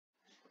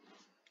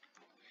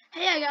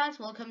Hey guys,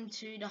 welcome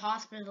to the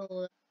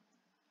hospital.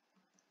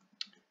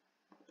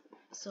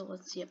 So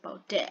let's see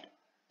about that.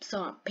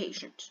 So I'm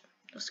patient.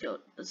 Let's go.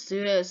 Let's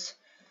do this.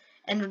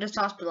 Enter this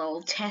hospital.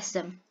 I'll test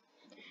them.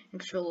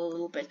 Control a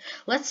little bit.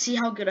 Let's see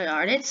how good I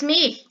are. That's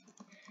me.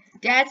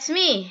 That's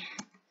me.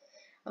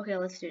 Okay,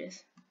 let's do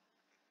this.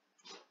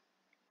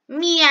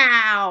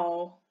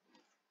 Meow.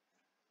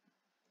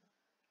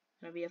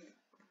 Can I be a?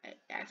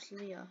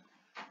 Actually, can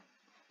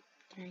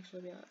I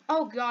actually be a?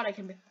 Oh God, I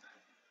can be.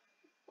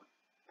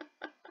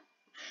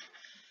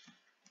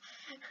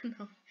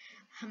 No,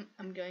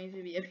 I'm going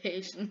to be a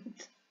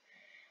patient.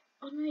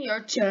 Oh no,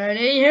 you're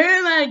turning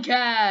human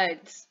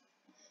cats.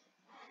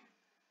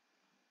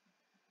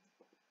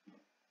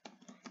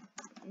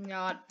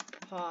 Not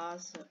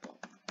possible.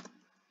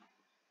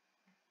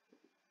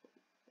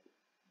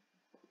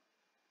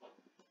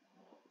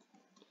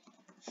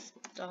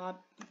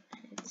 Stop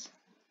it.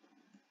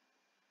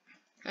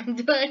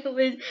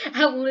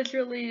 I'm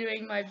literally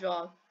doing my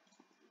job.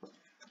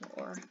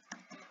 Or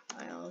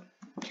I'll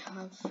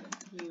cuff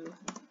you.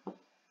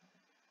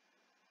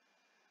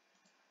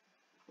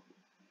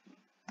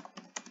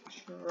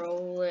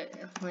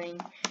 Trolling.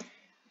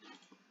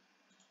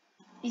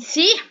 You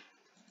see?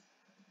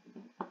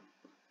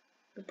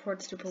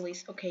 Reports to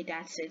police. Okay,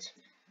 that's it.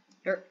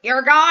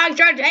 You're going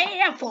to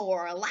jail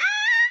for a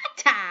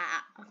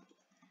lifetime.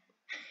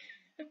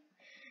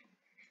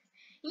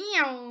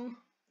 Ew.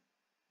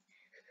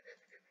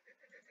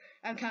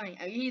 I'm coming.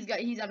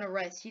 He's on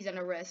arrest. He's on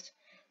arrest.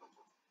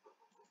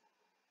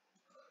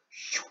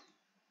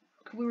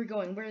 Where are we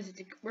going? Where is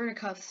it? Where are the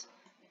cuffs?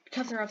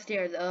 Cuffs are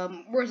upstairs.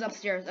 Where's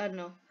upstairs? I don't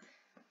know.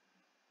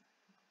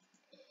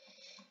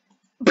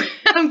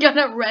 I'm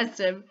gonna arrest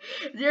him.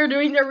 They're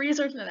doing their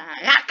research and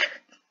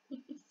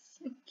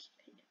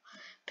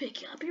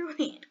pick up your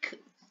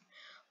handcuffs.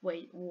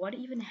 Wait, what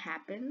even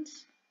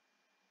happens?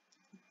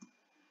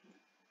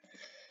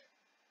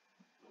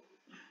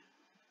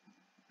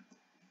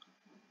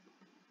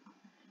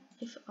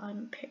 If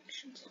I'm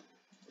patient.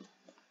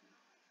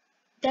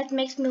 That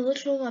makes me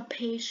literally a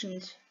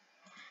patient.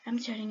 I'm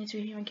turning into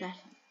a human cat.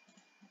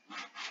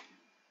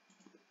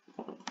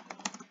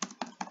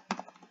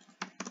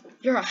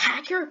 You're a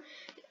hacker?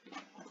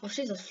 Oh,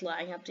 she's just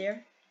flying up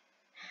there.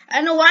 I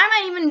don't know, why am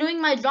I even doing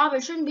my job? I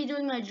shouldn't be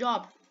doing my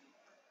job.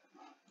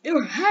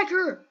 You're a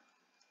hacker!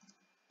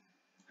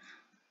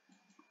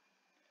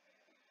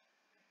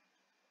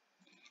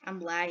 I'm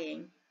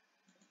lagging.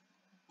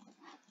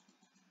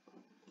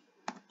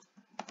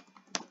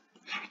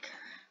 Hacker.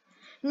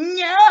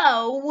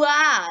 No,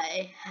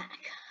 why?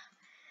 Hacker.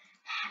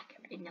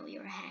 I know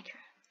you're a hacker.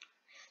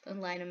 Don't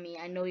lie to me.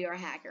 I know you're a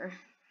hacker.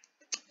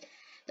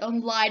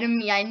 Don't lie to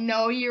me. I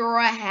know you're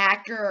a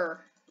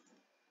hacker.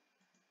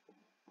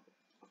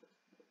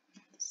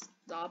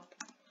 Stop.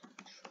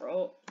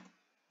 Troll.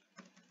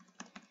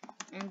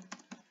 And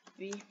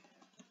be.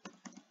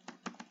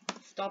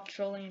 Stop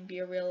trolling and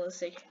be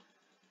realistic.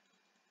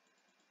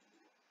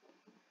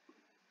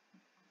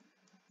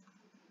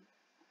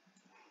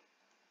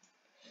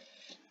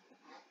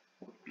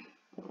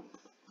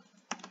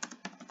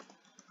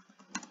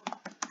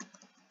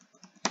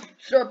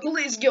 Sir,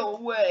 please go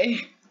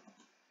away.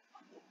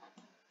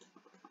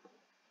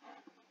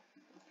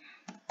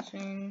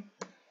 Change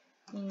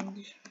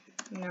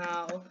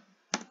now.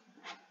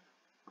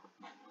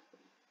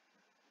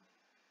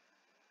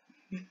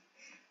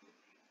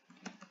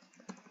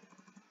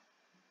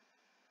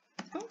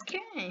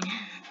 Okay.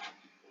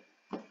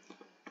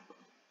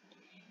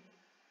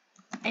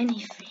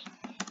 Anything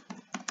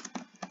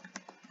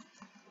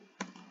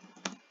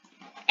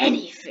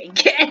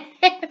can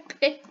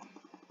happen.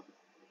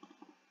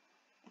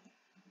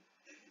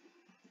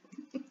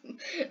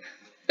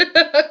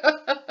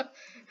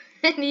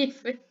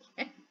 Anything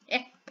can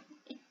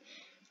happen.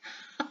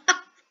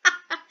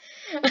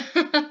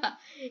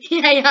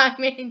 Yeah,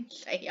 I'm in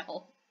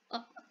jail.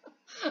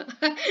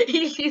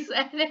 He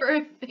said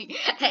everything.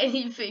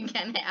 Anything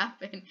can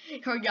happen.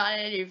 Or got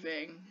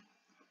anything.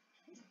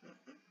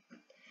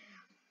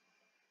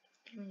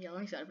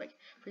 Yelling sound effect.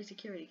 Free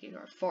security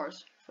guard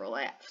force for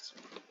laughs.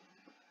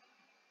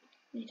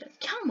 You just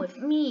come with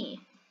me.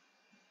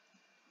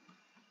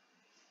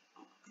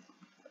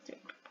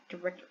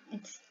 Director,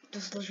 it's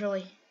just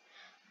literally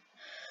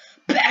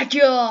back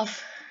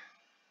off.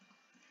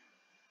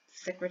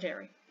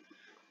 Secretary.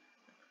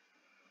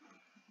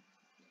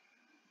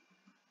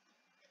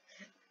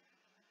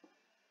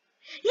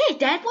 Yeah,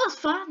 that was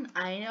fun.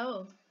 I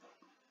know.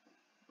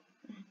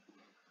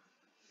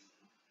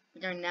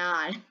 They're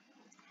not.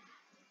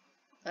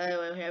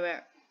 Wait.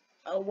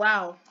 Oh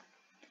wow.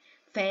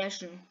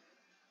 Fashion.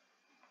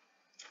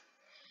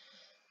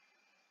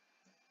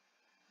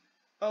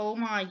 Oh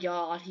my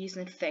God, he's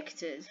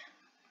infected.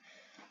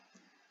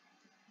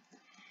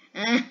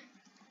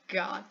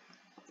 God.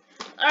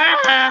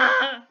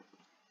 Ah!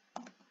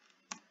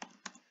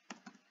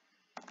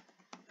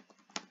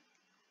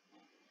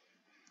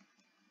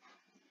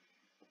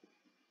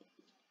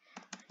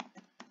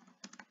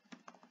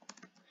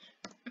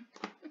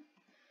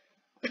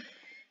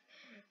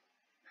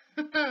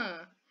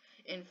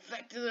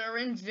 Infected are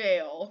in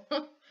jail.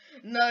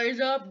 Nice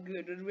up,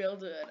 good and real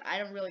good. I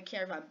don't really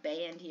care if I'm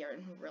banned here. I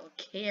don't really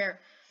care.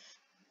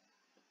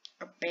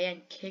 Or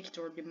banned, kicked,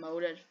 or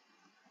demoted.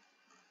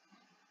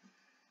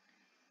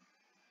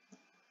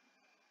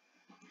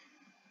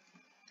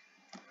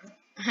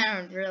 I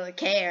don't really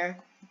care.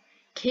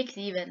 Kicked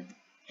even.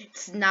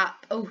 It's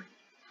not. Oh,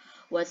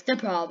 what's the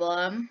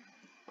problem?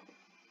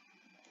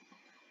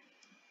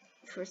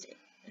 First,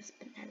 it's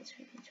bananas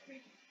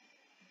inventory.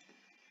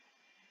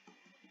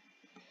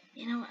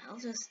 You know what? I'll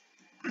just.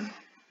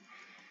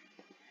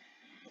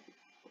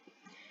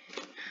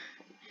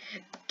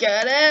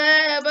 Get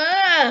it!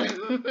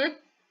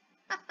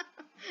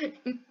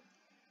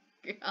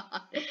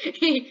 God.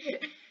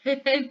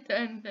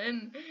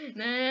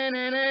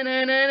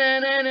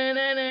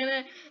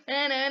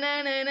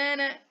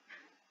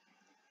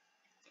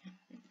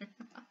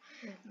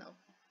 No,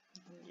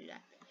 don't do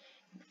that.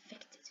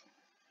 Infected.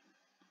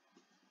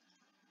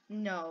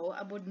 No,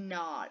 I would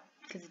not,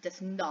 because it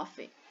does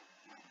nothing.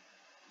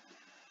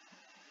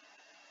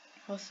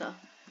 Also,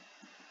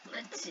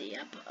 let's see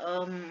up.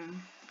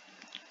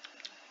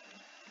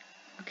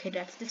 Okay,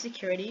 that's the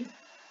security.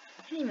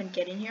 I can't even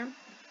get in here.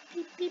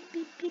 Beep beep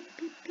beep beep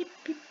beep beep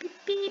beep beep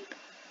beep.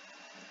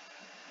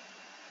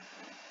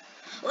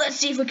 Let's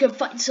see if we can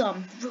find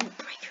some rule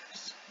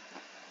breakers.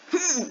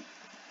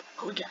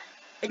 Oh god,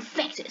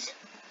 infected.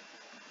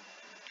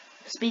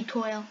 Speed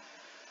coil.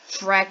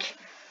 Shrek.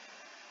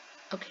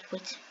 Okay,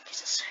 wait.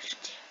 There's a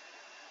sergeant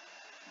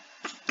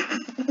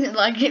here.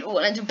 Like it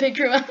wanted to pick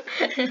her up.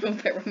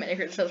 Paramedic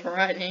is just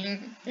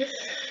running.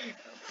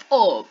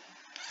 Oh,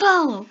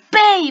 follow,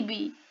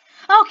 baby.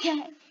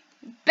 Okay,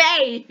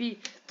 baby.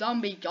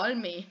 Zombie got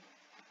me.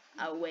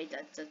 Oh wait,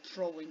 that's a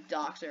trolling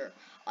doctor.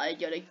 I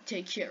gotta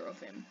take care of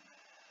him.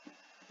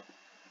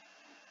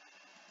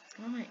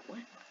 Oh wait, what?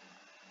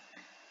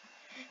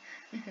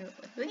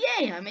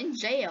 Yay, I'm in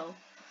jail.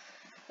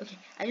 Okay,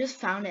 I just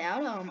found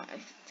out. I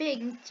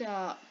think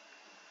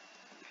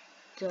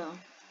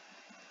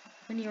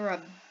when you're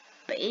a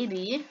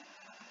baby,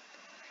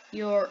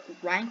 your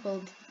rank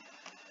will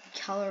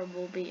color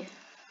will be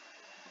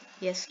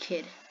yes,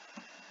 kid.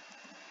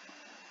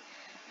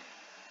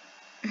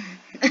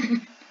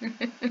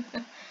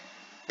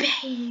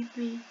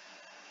 Baby.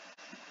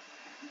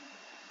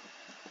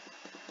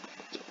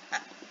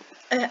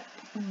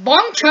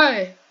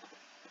 Bonke.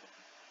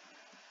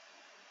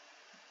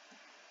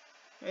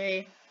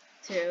 3,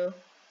 2,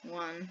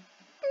 1.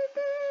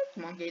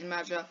 Monkey's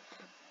matchup.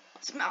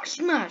 Smash,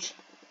 smash,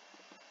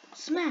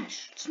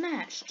 smash,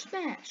 smash,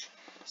 smash,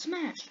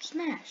 smash,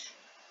 smash.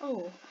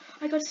 Oh,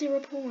 I got 0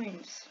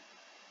 points.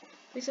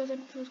 Because I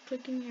was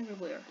clicking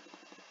everywhere.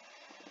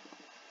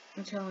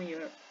 I'm telling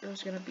you,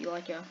 there's gonna be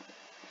like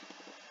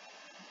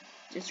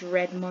this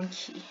red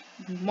monkey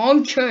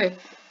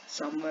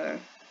somewhere.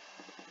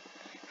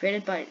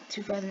 Created by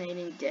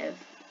 2018 dev.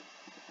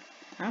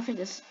 I don't think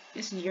this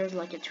year's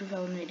like a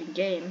 2018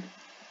 game,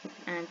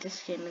 and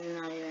this game is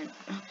not even.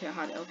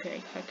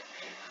 Okay, heck.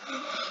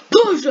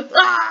 Push!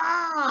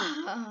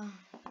 Ah!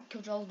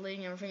 Control's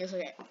bleeding. Everything is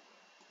okay.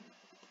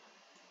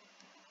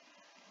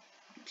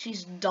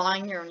 She's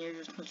dying here, and you're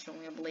just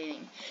controlling her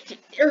bleeding.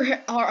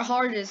 Her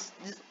heart is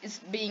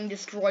being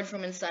destroyed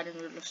from inside, and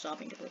you're just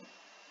stopping to bleed.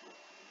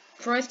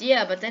 First,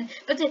 yeah, but then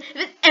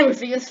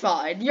everything is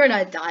fine. You're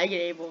not dying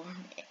anymore.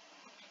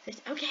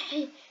 It's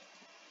okay.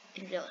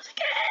 And you're like,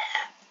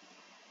 ah!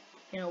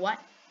 You know what?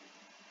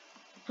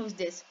 Who's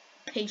this?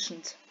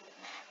 Patient.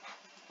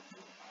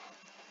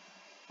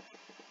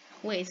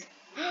 Wait.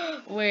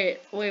 Wait.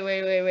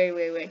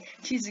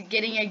 She's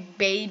getting a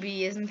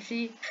baby, isn't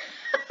she?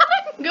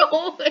 I'm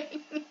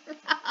going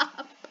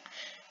up.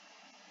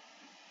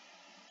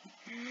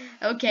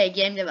 Okay,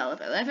 game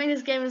developer. I think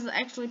this game is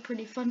actually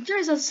pretty fun.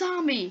 There's a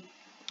zombie.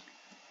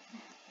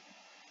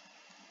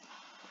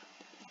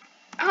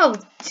 I'll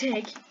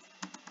take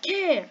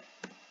care.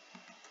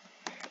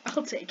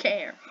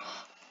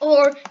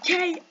 Or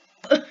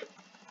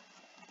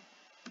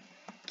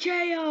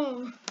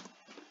KO.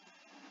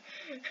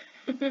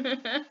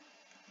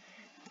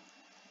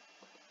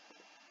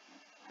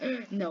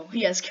 No,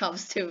 he has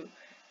cups too.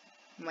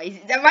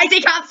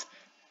 Mighty cups.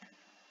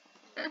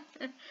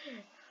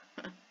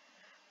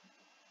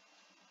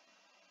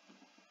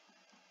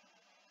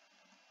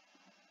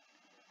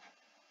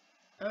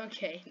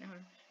 Okay, now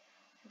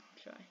I'll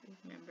try to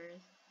remember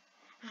this.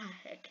 Ah,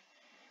 heck.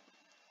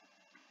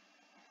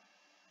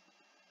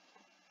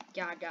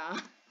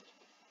 Gaga.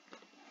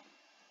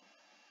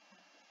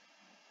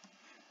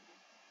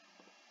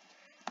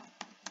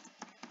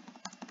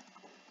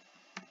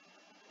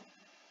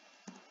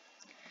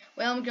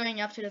 Well, I'm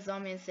going up to the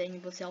zombie and saying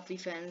it was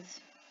self-defense.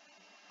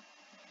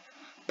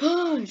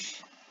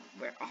 Push!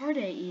 Where are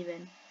they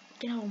even?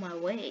 Get out of my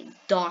way,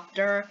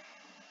 doctor.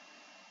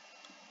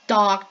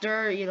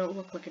 Doctor, you don't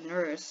look like a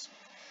nurse.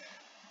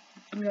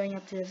 I'm going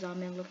up to the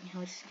zombie and looking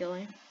how it's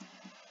going.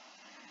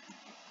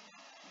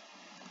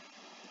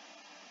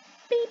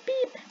 Beep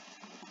beep.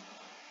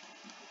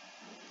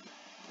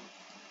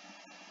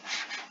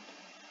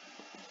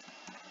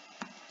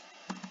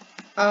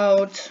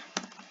 Out.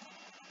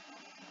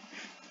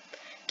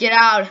 Get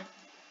out.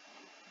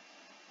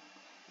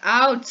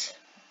 Out.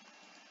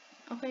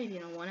 Okay, if you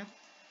don't wanna.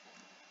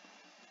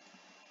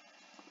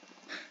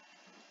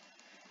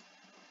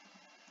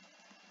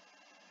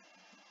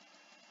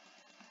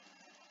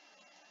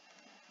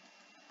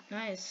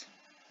 Nice.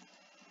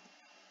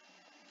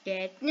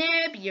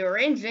 Catnip, you're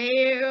in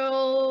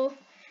jail.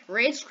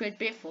 Rage quit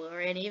before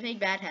anything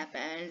bad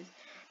happens.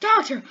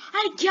 Doctor,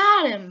 I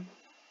got him.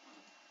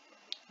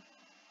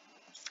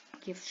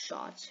 Give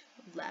shots.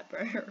 Lab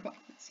worker. Why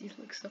does he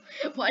look so?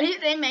 Why do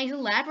they make the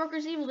lab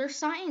workers evil? They're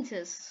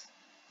scientists.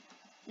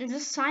 They're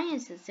just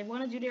scientists. They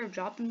want to do their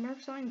job and they're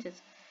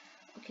scientists.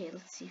 Okay,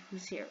 let's see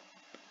who's here.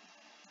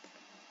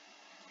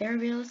 Very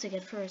realistic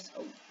at first.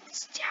 Oh,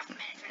 staff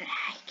management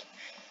hack.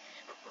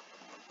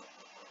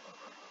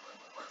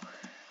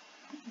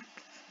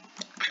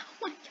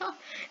 Oh my god,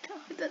 no,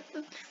 that's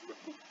the truth.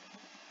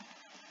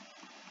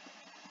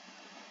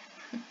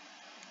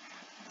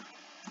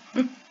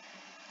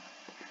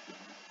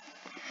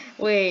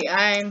 Wait,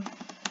 I'm.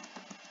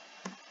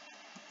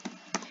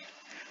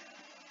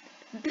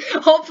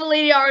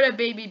 Hopefully, they are the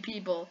baby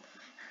people.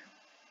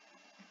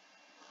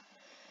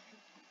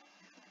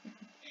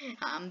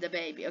 I'm the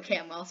baby. Okay,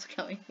 I'm also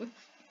coming.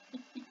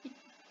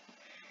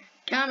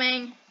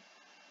 Coming.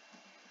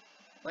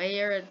 Wait,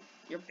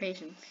 you're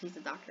patient. He's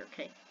a doctor.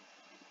 Okay.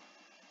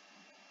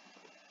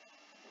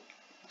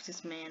 Who's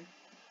this man?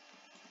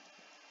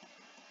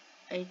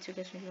 I took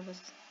a screenshot of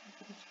this.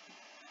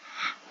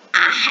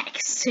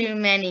 Too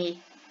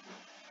many.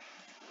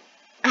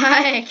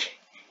 And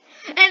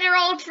they're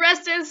all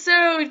dressed in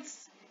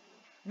suits.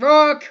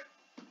 Rook.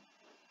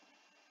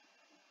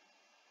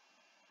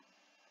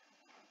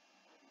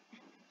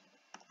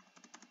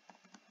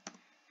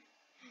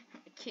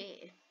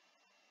 Okay.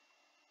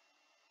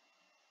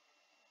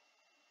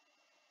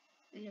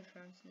 The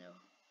friends know.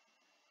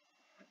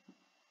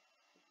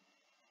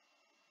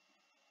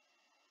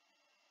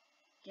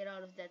 Get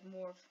out of that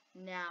morph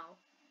now.